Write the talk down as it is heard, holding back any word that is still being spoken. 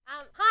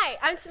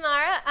I'm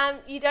Tamara.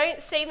 You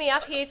don't see me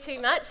up here too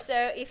much,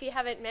 so if you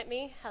haven't met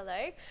me,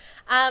 hello.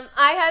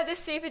 I have this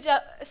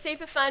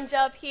super fun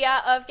job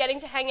here of getting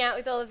to hang out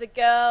with all of the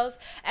girls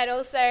and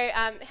also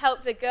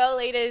help the girl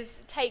leaders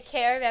take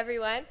care of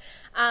everyone.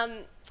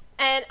 And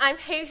I'm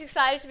heaps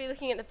excited to be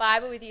looking at the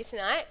Bible with you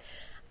tonight.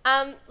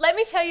 Let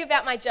me tell you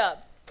about my job.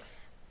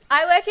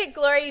 I work at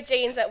Glory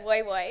Jeans at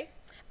Woy Woy.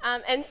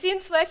 And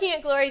since working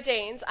at Glory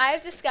Jeans, I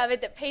have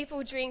discovered that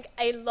people drink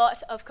a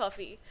lot of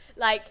coffee,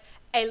 like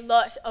a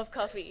lot of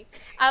coffee.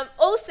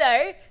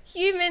 Also,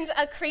 humans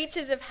are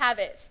creatures of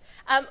habit.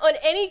 On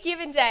any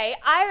given day,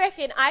 I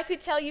reckon I could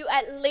tell you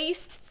at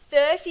least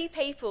 30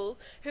 people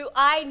who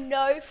I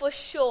know for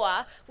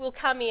sure will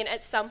come in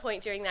at some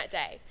point during that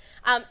day.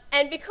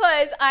 And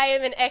because I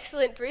am an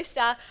excellent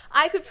barista,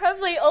 I could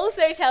probably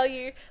also tell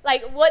you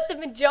what the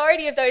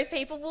majority of those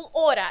people will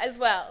order as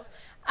well.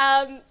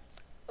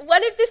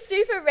 One of the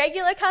super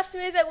regular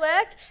customers at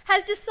work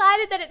has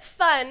decided that it's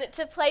fun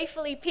to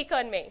playfully pick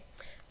on me.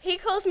 He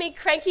calls me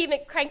Cranky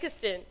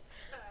McCrankiston,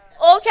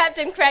 or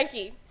Captain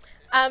Cranky,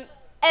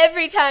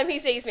 every time he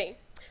sees me.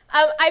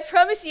 I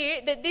promise you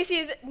that this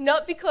is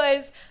not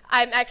because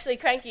I'm actually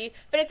cranky,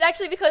 but it's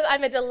actually because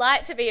I'm a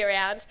delight to be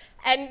around,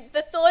 and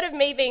the thought of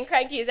me being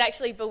cranky is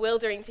actually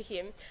bewildering to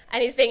him,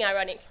 and he's being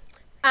ironic.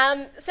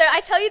 So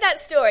I tell you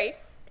that story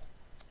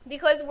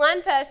because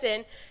one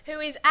person who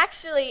is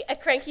actually a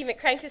Cranky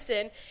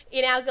McCrankiston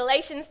in our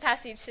Galatians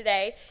passage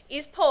today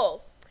is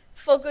Paul,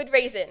 for good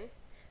reason.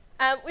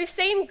 We've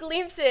seen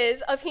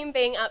glimpses of him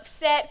being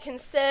upset,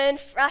 concerned,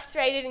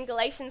 frustrated in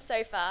Galatians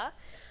so far.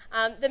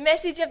 The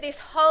message of this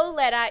whole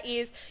letter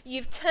is,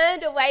 you've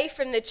turned away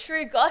from the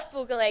true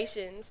gospel,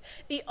 Galatians,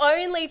 the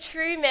only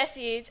true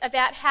message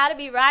about how to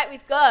be right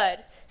with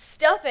God.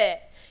 Stop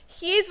it.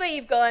 Here's where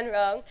you've gone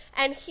wrong,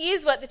 and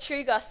here's what the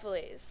true gospel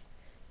is.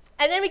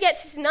 And then we get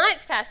to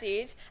tonight's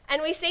passage,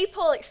 and we see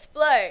Paul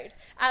explode.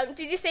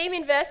 Did you see him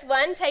in verse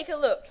 1? Take a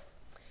look.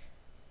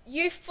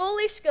 You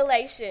foolish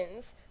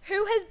Galatians,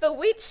 who has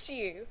bewitched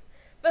you?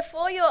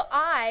 Before your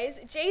eyes,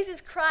 Jesus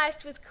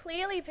Christ was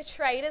clearly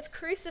portrayed as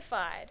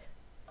crucified.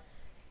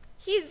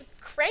 He's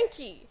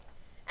cranky.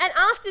 And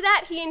after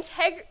that,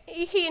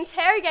 he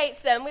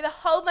interrogates them with a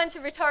whole bunch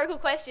of rhetorical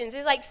questions.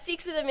 There's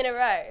 6 of them in a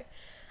row.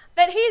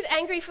 But he is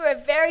angry for a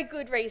very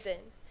good reason.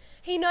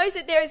 He knows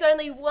that there is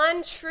only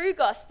one true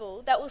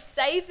gospel that will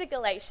save the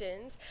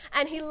Galatians,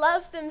 and he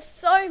loves them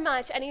so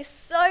much and he's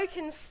so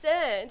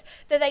concerned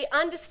that they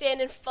understand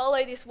and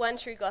follow this one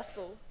true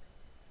gospel.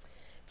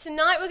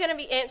 Tonight we're going to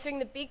be answering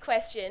the big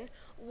question,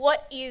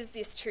 what is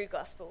this true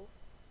gospel?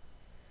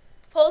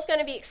 Paul's going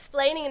to be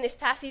explaining in this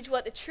passage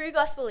what the true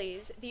gospel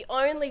is, the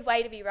only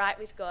way to be right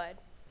with God.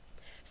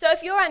 So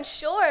if you're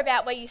unsure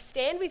about where you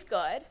stand with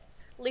God,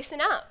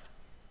 listen up.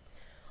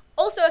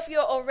 Also, if you're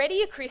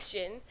already a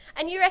Christian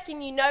and you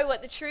reckon you know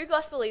what the true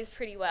gospel is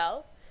pretty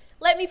well,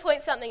 let me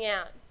point something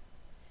out.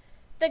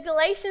 The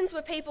Galatians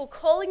were people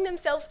calling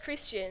themselves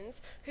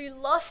Christians who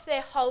lost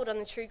their hold on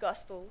the true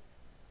gospel.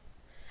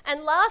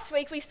 And last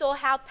week we saw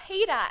how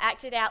Peter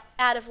acted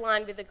out of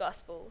line with the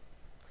gospel.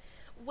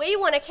 We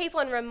want to keep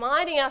on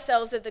reminding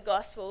ourselves of the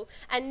gospel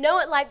and know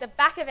it like the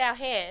back of our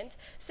hand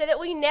so that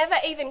we never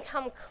even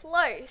come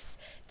close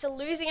to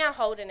losing our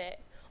hold on it,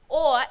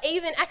 or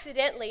even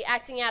accidentally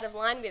acting out of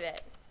line with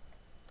it.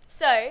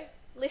 So,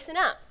 listen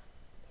up.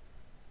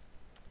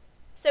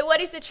 So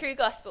what is the true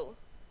gospel?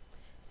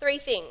 3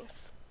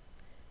 things.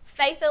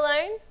 Faith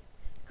alone,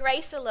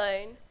 grace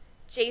alone,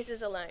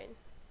 Jesus alone.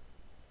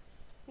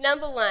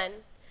 Number 1,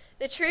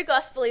 the true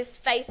gospel is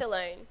faith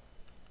alone.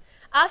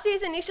 After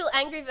his initial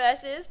angry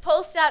verses,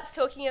 Paul starts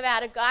talking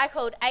about a guy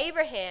called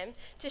Abraham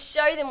to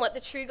show them what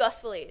the true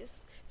gospel is.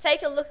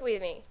 Take a look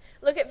with me.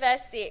 Look at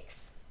verse 6.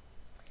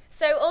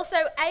 So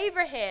also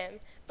Abraham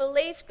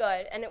believed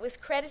God, and it was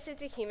credited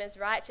to him as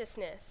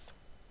righteousness.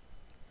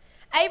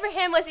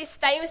 Abraham was this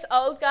famous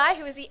old guy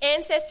who was the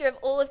ancestor of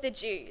all of the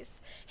Jews.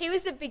 He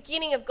was the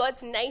beginning of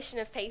God's nation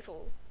of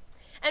people.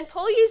 And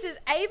Paul uses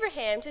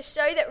Abraham to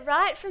show that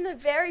right from the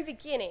very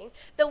beginning,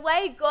 the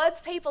way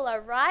God's people are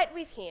right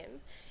with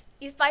him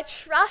is by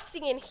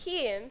trusting in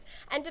him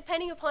and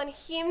depending upon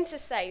him to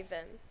save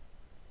them.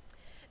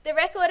 The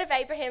record of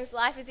Abraham's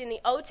life is in the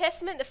Old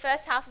Testament, the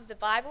first half of the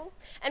Bible,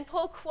 and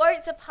Paul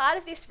quotes a part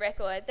of this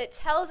record that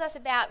tells us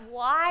about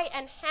why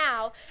and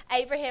how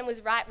Abraham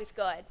was right with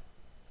God.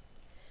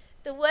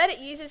 The word it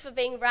uses for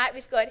being right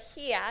with God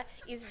here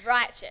is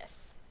righteous.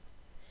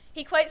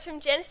 He quotes from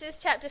Genesis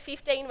chapter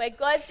 15, where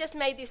God's just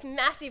made this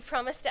massive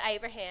promise to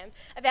Abraham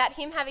about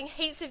him having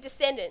heaps of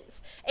descendants,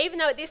 even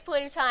though at this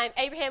point in time,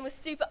 Abraham was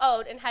super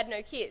old and had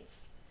no kids.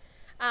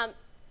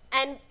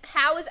 And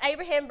how was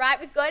Abraham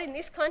right with God in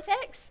this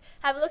context?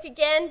 Have a look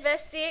again,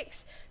 verse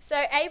 6.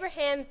 So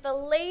Abraham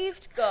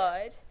believed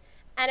God,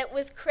 and it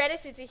was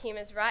credited to him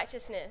as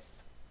righteousness.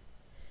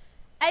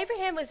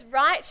 Abraham was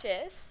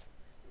righteous,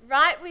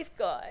 right with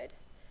God,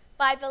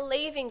 by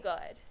believing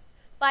God,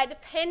 by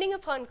depending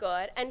upon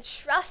God and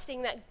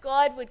trusting that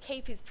God would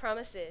keep his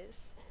promises.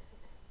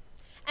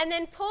 And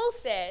then Paul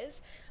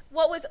says,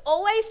 What was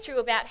always true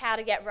about how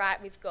to get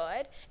right with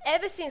God,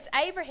 ever since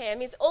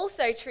Abraham, is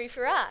also true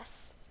for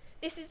us.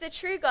 This is the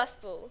true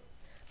gospel.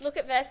 Look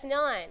at verse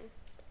 9.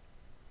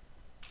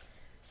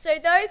 So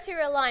those who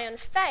rely on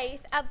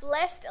faith are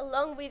blessed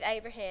along with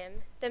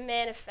Abraham, the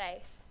man of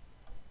faith.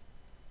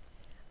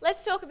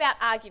 Let's talk about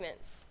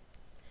arguments.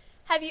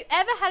 Have you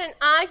ever had an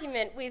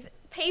argument with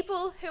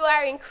people who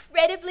are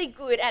incredibly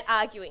good at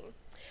arguing?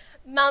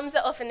 Mums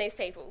are often these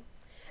people.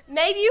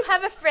 Maybe you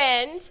have a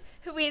friend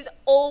who is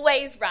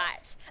always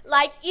right.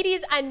 Like, it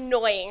is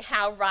annoying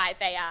how right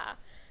they are.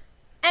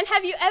 And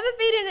have you ever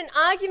been in an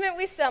argument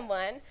with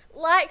someone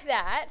like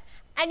that,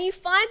 and you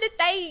find that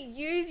they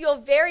use your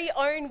very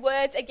own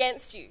words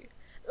against you?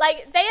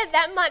 Like, they are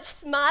that much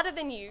smarter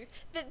than you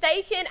that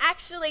they can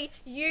actually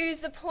use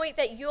the point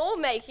that you're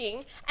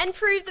making and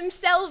prove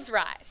themselves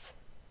right.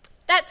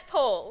 That's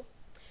Paul.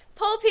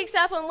 Paul picks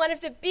up on one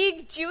of the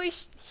big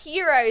Jewish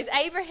heroes,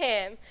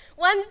 Abraham,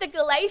 one that the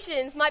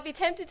Galatians might be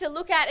tempted to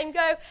look at and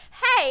go,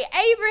 hey,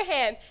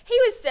 Abraham, he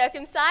was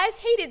circumcised,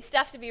 he did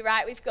stuff to be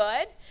right with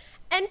God.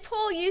 And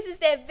Paul uses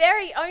their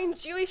very own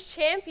Jewish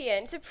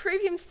champion to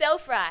prove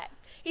himself right.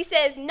 He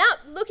says,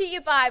 look at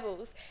your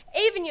Bibles.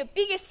 Even your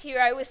biggest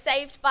hero was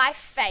saved by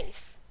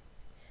faith.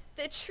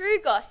 The true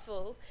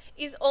gospel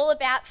is all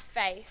about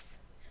faith,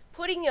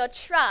 putting your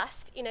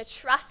trust in a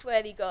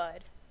trustworthy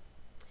God.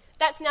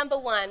 That's number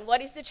one. What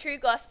is the true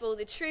gospel,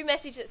 the true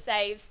message that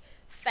saves?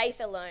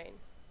 Faith alone.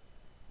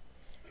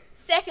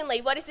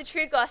 Secondly, what is the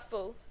true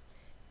gospel?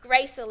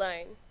 Grace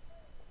alone.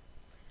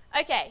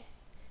 Okay,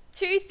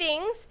 2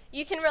 things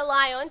you can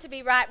rely on to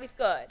be right with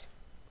God.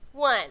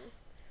 1,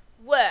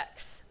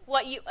 works,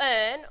 what you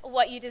earn or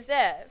what you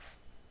deserve.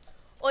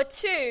 Or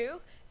 2,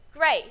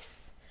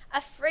 grace,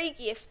 a free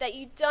gift that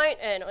you don't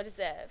earn or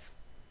deserve.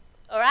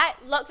 All right,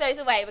 lock those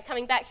away. We're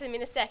coming back to them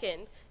in a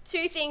second.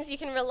 2 things you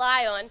can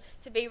rely on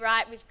to be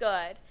right with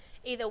God.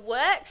 Either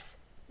works,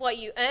 what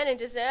you earn and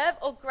deserve,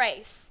 or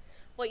grace,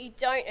 what you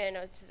don't earn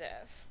or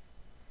deserve.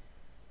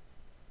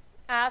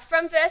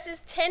 From verses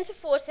 10 to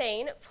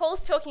 14,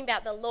 Paul's talking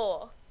about the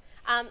law.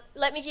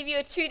 Let me give you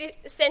a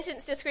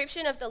 2-sentence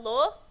description of the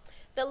law.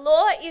 The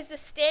law is the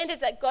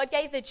standards that God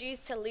gave the Jews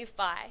to live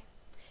by.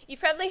 You've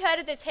probably heard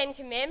of the 10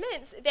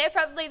 Commandments. They're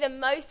probably the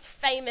most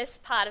famous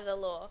part of the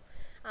law,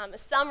 a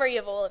summary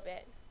of all of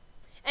it.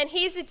 And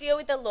here's the deal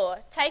with the law.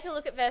 Take a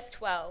look at verse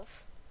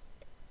 12.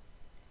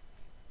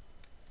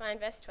 Find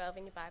verse 12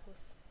 in your Bibles.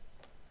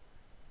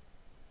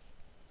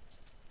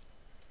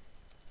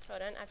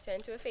 Hold on, I've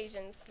turned to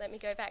Ephesians. Let me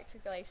go back to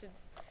Galatians.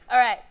 All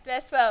right,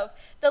 verse 12.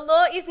 The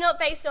law is not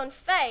based on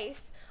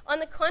faith. On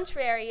the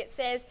contrary, it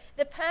says,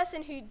 the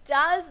person who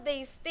does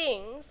these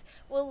things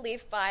will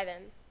live by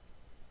them.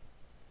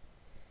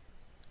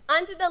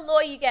 Under the law,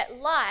 you get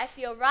life.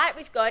 You're right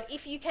with God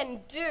if you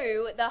can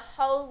do the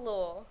whole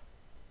law.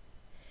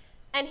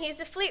 And here's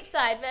the flip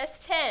side,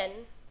 verse 10.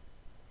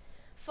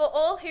 For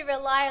all who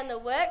rely on the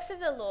works of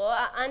the law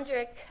are under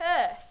a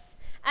curse.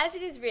 As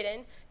it is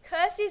written,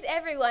 cursed is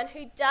everyone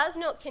who does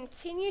not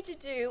continue to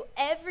do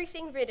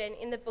everything written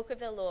in the book of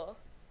the law.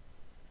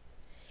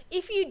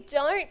 If you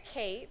don't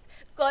keep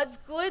God's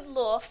good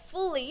law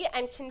fully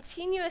and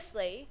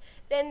continuously,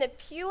 then the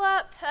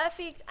pure,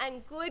 perfect,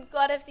 and good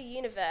God of the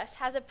universe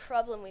has a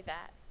problem with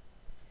that.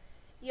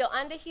 You're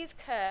under his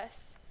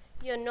curse.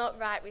 You're not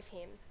right with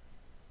him.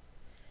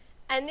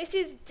 And this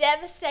is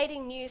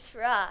devastating news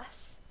for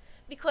us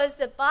because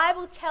the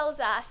Bible tells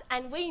us,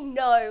 and we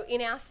know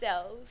in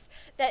ourselves,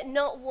 that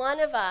not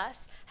one of us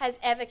has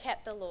ever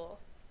kept the law,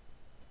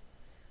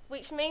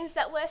 which means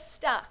that we're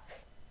stuck.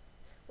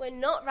 We're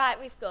not right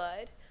with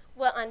God.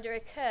 We're under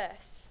a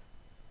curse.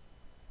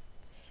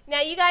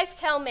 Now, you guys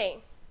tell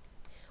me,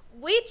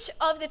 which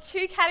of the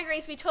 2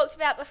 categories we talked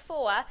about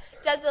before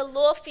does the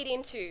law fit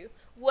into?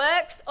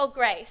 Works or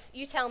grace?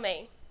 You tell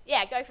me.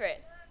 Yeah, go for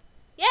it.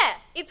 Yeah,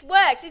 it's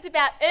works. It's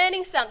about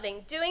earning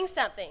something, doing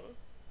something.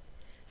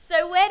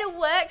 So where do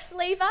works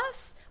leave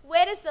us?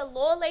 Where does the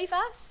law leave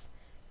us?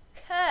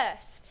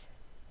 Cursed,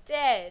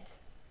 dead.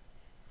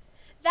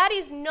 That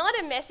is not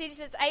a message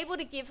that's able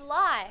to give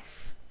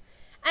life.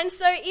 And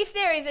so if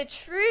there is a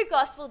true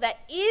gospel that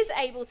is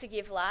able to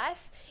give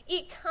life,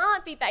 it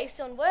can't be based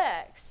on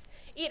works.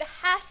 It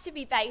has to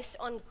be based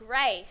on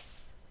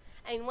grace.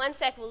 And in 1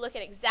 sec, we'll look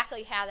at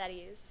exactly how that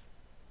is.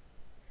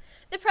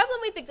 The problem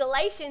with the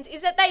Galatians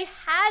is that they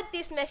had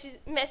this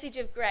message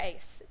of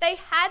grace. They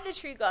had the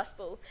true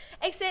gospel,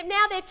 except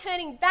now they're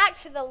turning back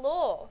to the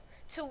law,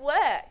 to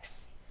works.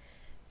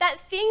 That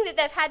thing that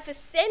they've had for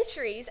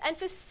centuries, and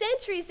for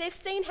centuries they've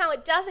seen how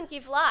it doesn't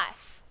give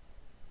life.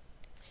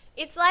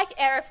 It's like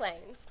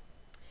aeroplanes.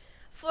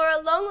 For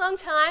a long, long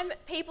time,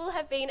 people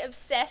have been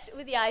obsessed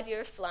with the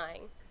idea of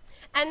flying.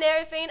 And there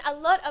have been a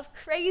lot of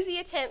crazy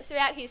attempts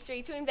throughout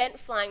history to invent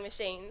flying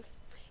machines.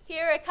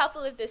 Here are a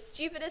couple of the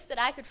stupidest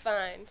that I could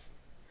find.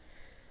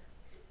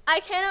 I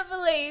cannot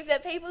believe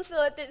that people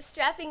thought that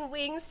strapping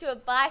wings to a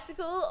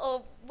bicycle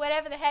or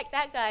whatever the heck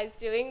that guy's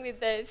doing with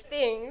those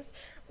things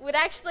would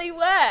actually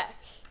work.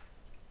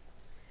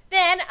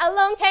 Then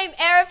along came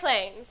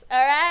aeroplanes,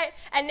 all right?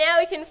 And now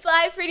we can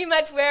fly pretty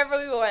much wherever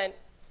we want.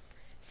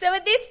 So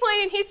at this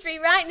point in history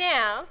right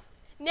now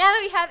that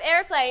we have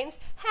aeroplanes,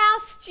 how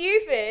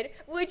stupid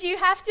would you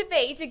have to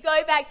be to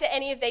go back to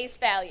any of these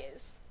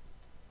failures?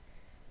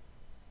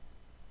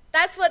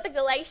 That's what the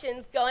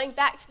Galatians going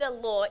back to the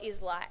law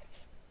is like.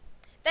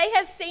 They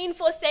have seen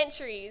for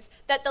centuries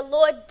that the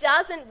law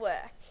doesn't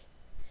work.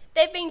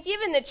 They've been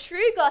given the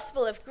true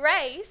gospel of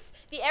grace,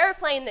 the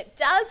aeroplane that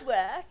does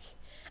work,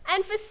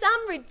 and for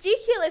some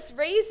ridiculous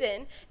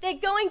reason, they're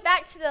going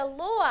back to the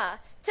law,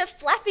 to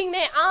flapping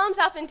their arms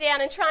up and down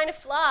and trying to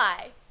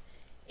fly.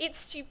 It's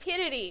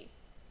stupidity.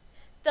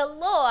 The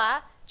law,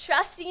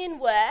 trusting in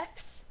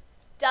works,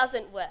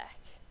 doesn't work.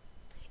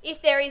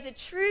 If there is a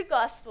true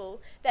gospel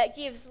that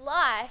gives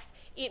life,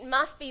 it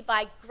must be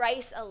by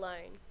grace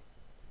alone.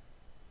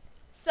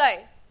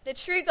 So, the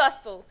true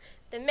gospel,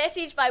 the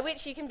message by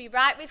which you can be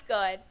right with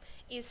God,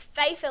 is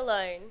faith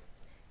alone,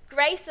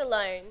 grace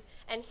alone,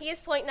 and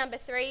here's point number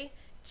 3,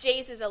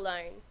 Jesus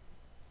alone.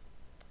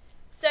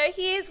 So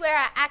here's where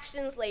our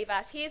actions leave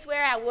us. Here's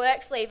where our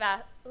works leave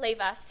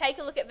us. Take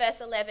a look at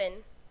verse 11.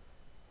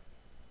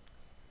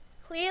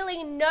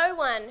 Clearly no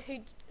one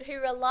who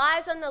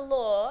relies on the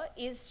law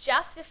is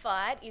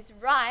justified, is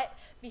right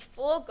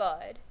before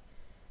God,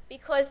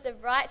 because the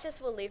righteous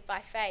will live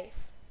by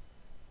faith.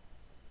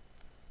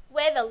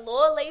 Where the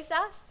law leaves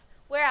us,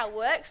 where our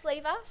works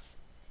leave us,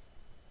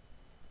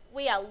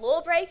 we are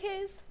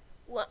lawbreakers,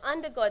 we're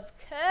under God's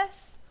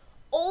curse,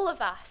 all of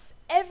us,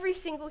 every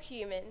single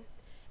human,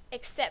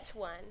 except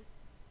one.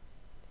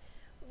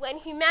 When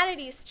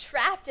humanity is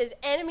trapped as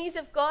enemies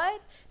of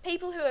God,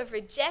 people who have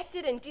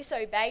rejected and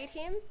disobeyed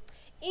him,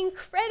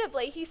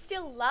 incredibly, he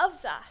still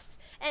loves us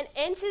and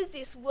enters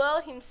this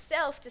world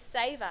himself to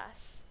save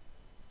us.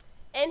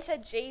 Enter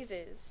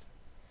Jesus.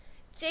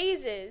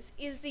 Jesus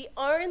is the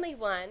only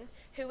one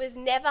who was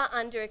never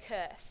under a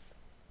curse.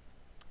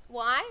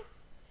 Why?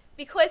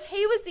 Because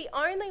he was the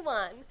only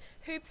one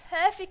who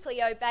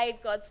perfectly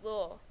obeyed God's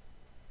law.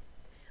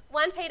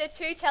 1 Peter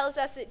 2 tells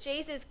us that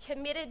Jesus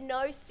committed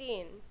no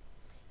sin.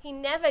 He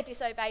never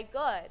disobeyed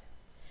God.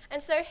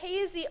 And so he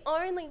is the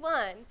only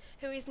one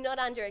who is not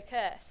under a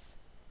curse.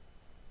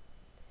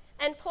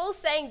 And Paul's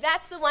saying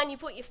that's the one you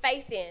put your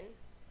faith in.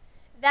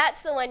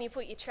 That's the one you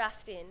put your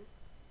trust in.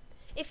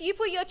 If you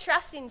put your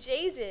trust in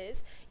Jesus,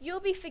 you'll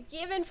be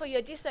forgiven for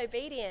your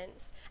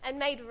disobedience and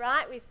made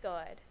right with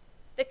God.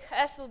 The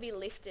curse will be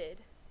lifted.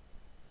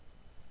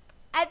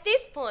 At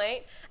this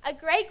point, a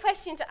great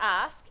question to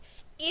ask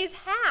is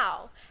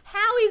how?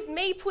 How is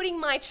me putting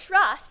my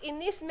trust in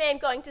this man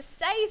going to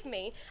save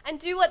me and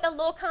do what the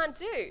law can't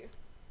do?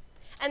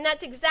 And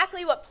that's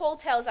exactly what Paul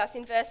tells us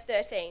in verse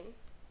 13.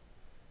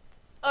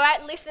 All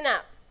right, listen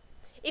up.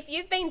 If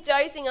you've been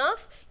dozing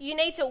off, you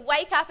need to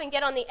wake up and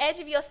get on the edge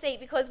of your seat,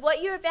 because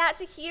what you're about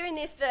to hear in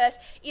this verse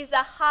is the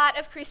heart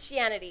of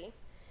Christianity.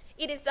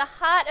 It is the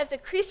heart of the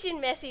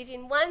Christian message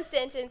in one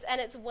sentence,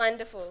 and it's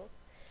wonderful.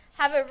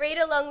 Have a read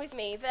along with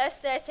me. Verse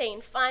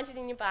 13, find it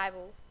in your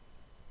Bible.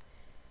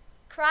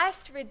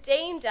 Christ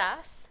redeemed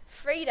us,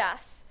 freed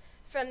us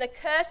from the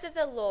curse of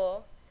the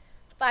law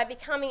by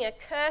becoming a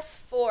curse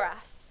for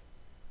us.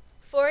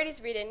 For it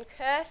is written,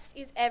 cursed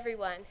is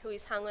everyone who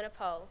is hung on a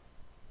pole.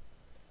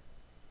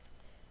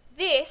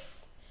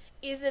 This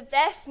is the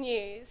best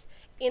news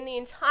in the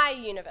entire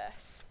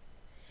universe.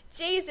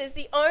 Jesus,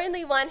 the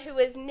only one who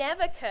was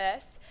never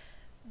cursed,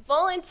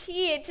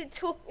 volunteered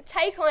to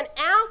take on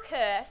our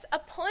curse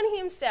upon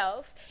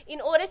himself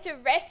in order to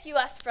rescue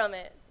us from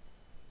it.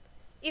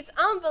 It's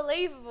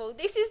unbelievable.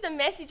 This is the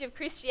message of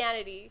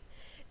Christianity.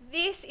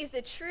 This is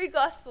the true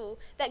gospel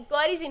that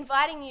God is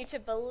inviting you to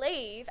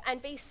believe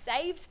and be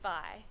saved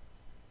by.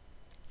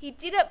 He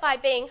did it by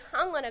being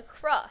hung on a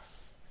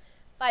cross,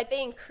 by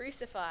being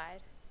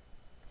crucified.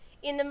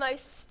 In the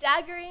most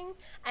staggering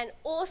and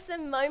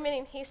awesome moment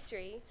in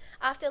history,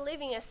 after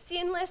living a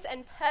sinless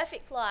and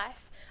perfect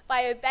life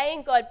by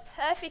obeying God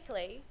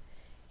perfectly,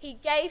 he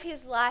gave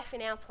his life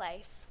in our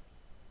place.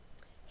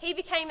 He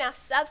became our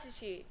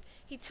substitute.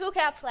 He took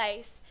our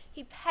place.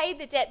 He paid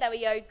the debt that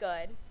we owed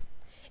God.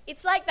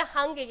 It's like the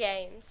Hunger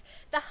Games.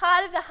 The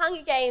heart of the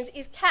Hunger Games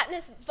is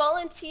Katniss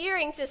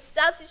volunteering to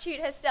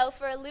substitute herself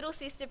for her little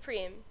sister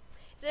Prim.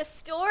 It's a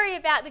story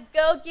about the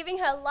girl giving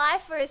her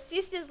life for her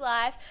sister's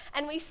life,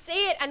 and we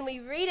see it and we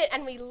read it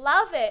and we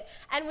love it,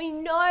 and we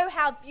know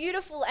how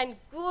beautiful and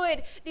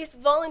good this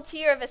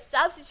volunteer of a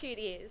substitute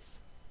is.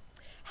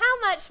 How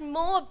much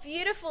more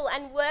beautiful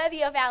and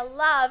worthy of our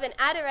love and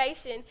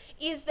adoration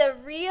is the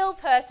real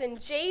person,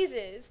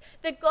 Jesus,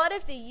 the God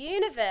of the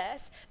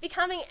universe,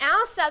 becoming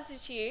our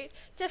substitute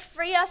to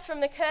free us from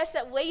the curse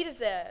that we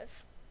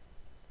deserve.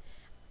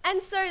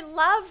 And so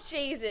love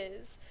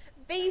Jesus.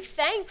 Be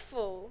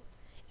thankful.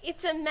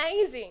 It's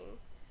amazing.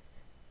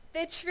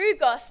 The true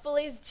gospel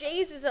is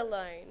Jesus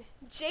alone.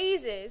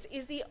 Jesus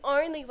is the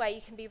only way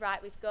you can be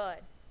right with God.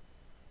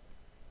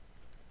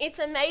 It's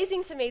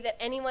amazing to me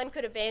that anyone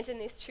could abandon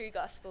this true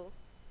gospel.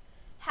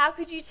 How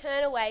could you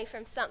turn away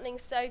from something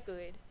so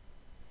good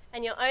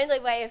and your only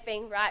way of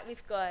being right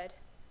with God?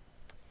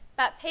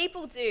 but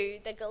people do,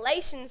 the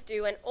Galatians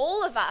do, and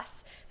all of us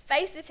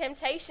face the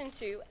temptation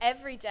to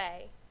every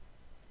day.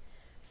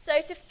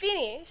 So to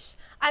finish,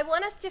 I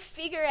want us to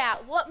figure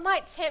out what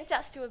might tempt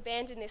us to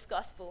abandon this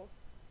gospel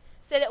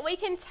so that we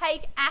can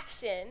take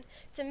action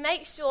to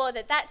make sure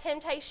that that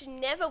temptation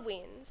never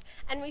wins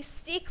and we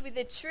stick with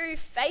the true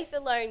faith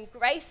alone,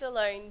 grace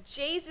alone,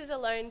 Jesus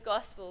alone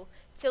gospel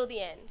till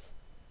the end.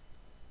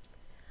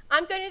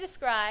 I'm going to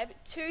describe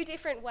 2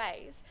 different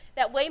ways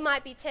that we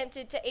might be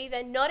tempted to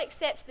either not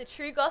accept the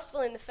true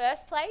gospel in the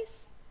first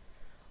place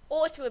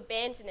or to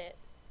abandon it.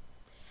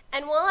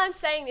 And while I'm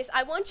saying this,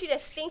 I want you to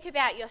think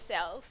about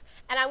yourself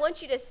and I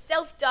want you to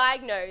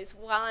self-diagnose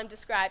while I'm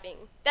describing.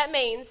 That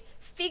means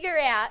figure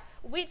out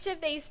which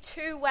of these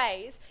 2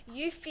 ways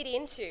you fit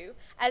into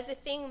as the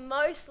thing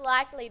most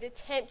likely to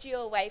tempt you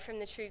away from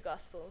the true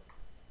gospel.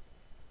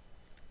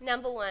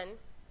 Number 1,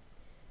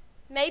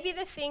 maybe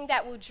the thing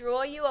that will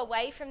draw you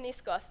away from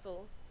this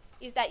gospel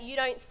is that you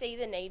don't see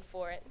the need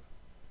for it.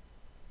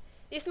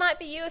 This might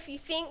be you if you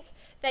think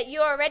that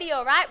you're already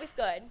all right with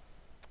God.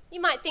 You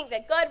might think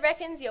that God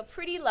reckons you're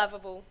pretty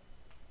lovable,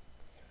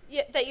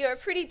 that you're a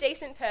pretty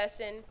decent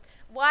person.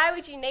 Why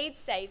would you need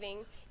saving?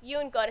 You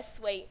and God are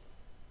sweet.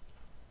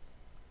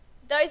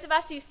 Those of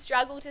us who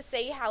struggle to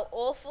see how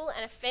awful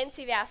and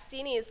offensive our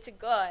sin is to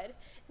God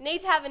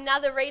need to have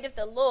another read of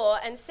the law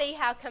and see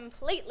how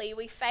completely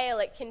we fail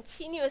at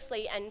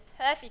continuously and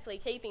perfectly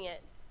keeping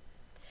it.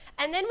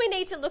 And then we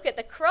need to look at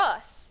the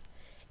cross.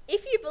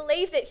 If you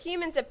believe that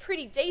humans are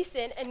pretty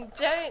decent and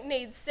don't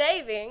need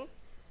saving,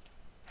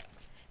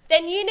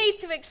 then you need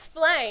to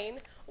explain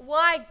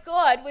why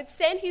God would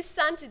send his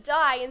son to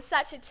die in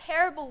such a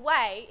terrible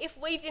way if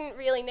we didn't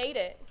really need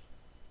it.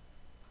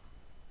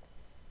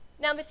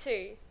 Number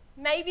 2,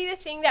 maybe the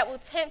thing that will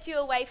tempt you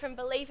away from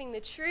believing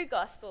the true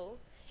gospel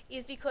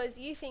is because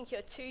you think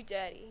you're too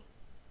dirty.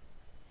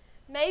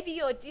 Maybe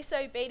your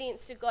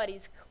disobedience to God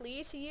is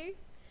clear to you,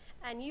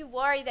 and you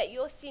worry that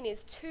your sin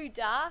is too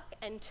dark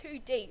and too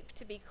deep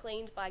to be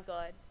cleaned by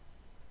God.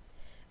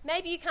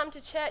 Maybe you come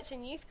to church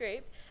and youth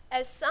group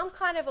as some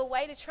kind of a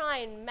way to try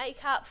and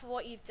make up for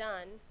what you've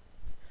done.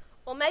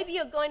 Or maybe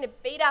you're going to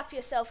beat up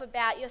yourself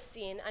about your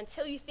sin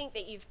until you think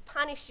that you've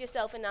punished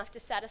yourself enough to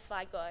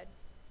satisfy God.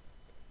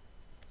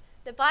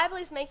 The Bible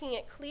is making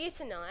it clear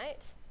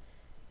tonight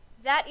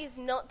that is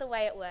not the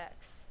way it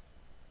works.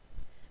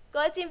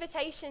 God's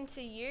invitation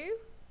to you,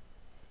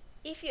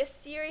 if you're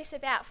serious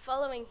about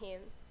following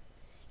him,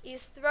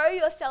 is throw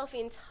yourself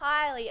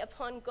entirely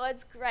upon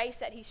God's grace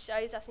that he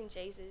shows us in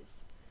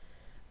Jesus.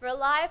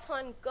 Rely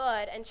upon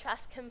God and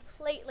trust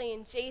completely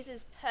in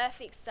Jesus'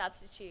 perfect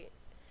substitute,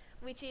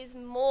 which is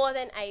more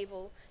than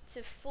able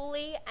to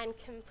fully and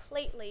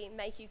completely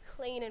make you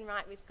clean and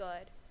right with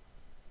God.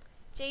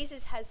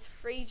 Jesus has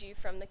freed you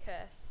from the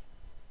curse.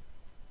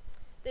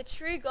 The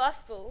true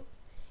gospel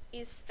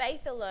is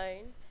faith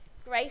alone,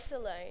 grace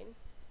alone,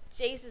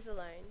 Jesus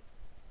alone.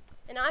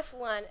 And I, for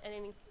one,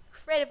 am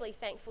incredibly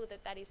thankful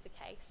that that is the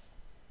case.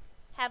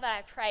 How about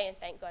I pray and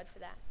thank God for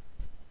that?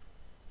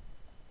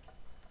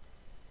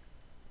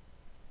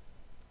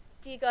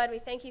 Dear God, we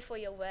thank you for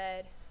your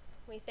word.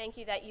 We thank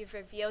you that you've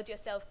revealed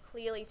yourself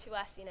clearly to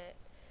us in it.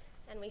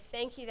 And we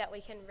thank you that we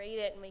can read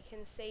it and we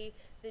can see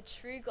the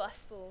true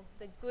gospel,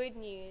 the good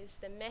news,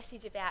 the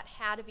message about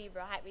how to be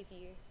right with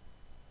you.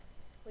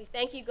 We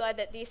thank you, God,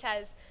 that this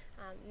has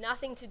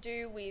nothing to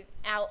do with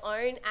our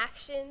own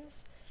actions,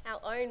 our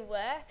own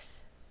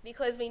works,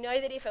 because we know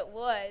that if it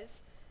was,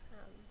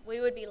 we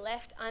would be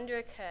left under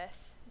a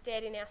curse,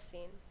 dead in our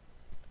sin.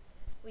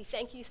 We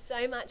thank you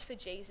so much for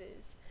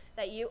Jesus,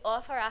 that you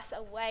offer us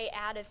a way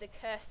out of the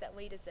curse that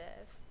we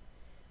deserve.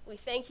 We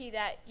thank you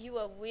that you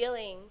are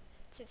willing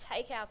to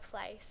take our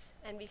place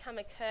and become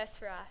a curse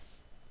for us.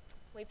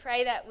 We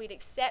pray that we'd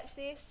accept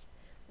this.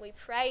 We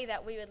pray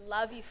that we would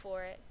love you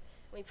for it.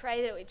 We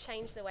pray that it would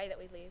change the way that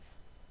we live.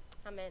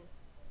 Amen.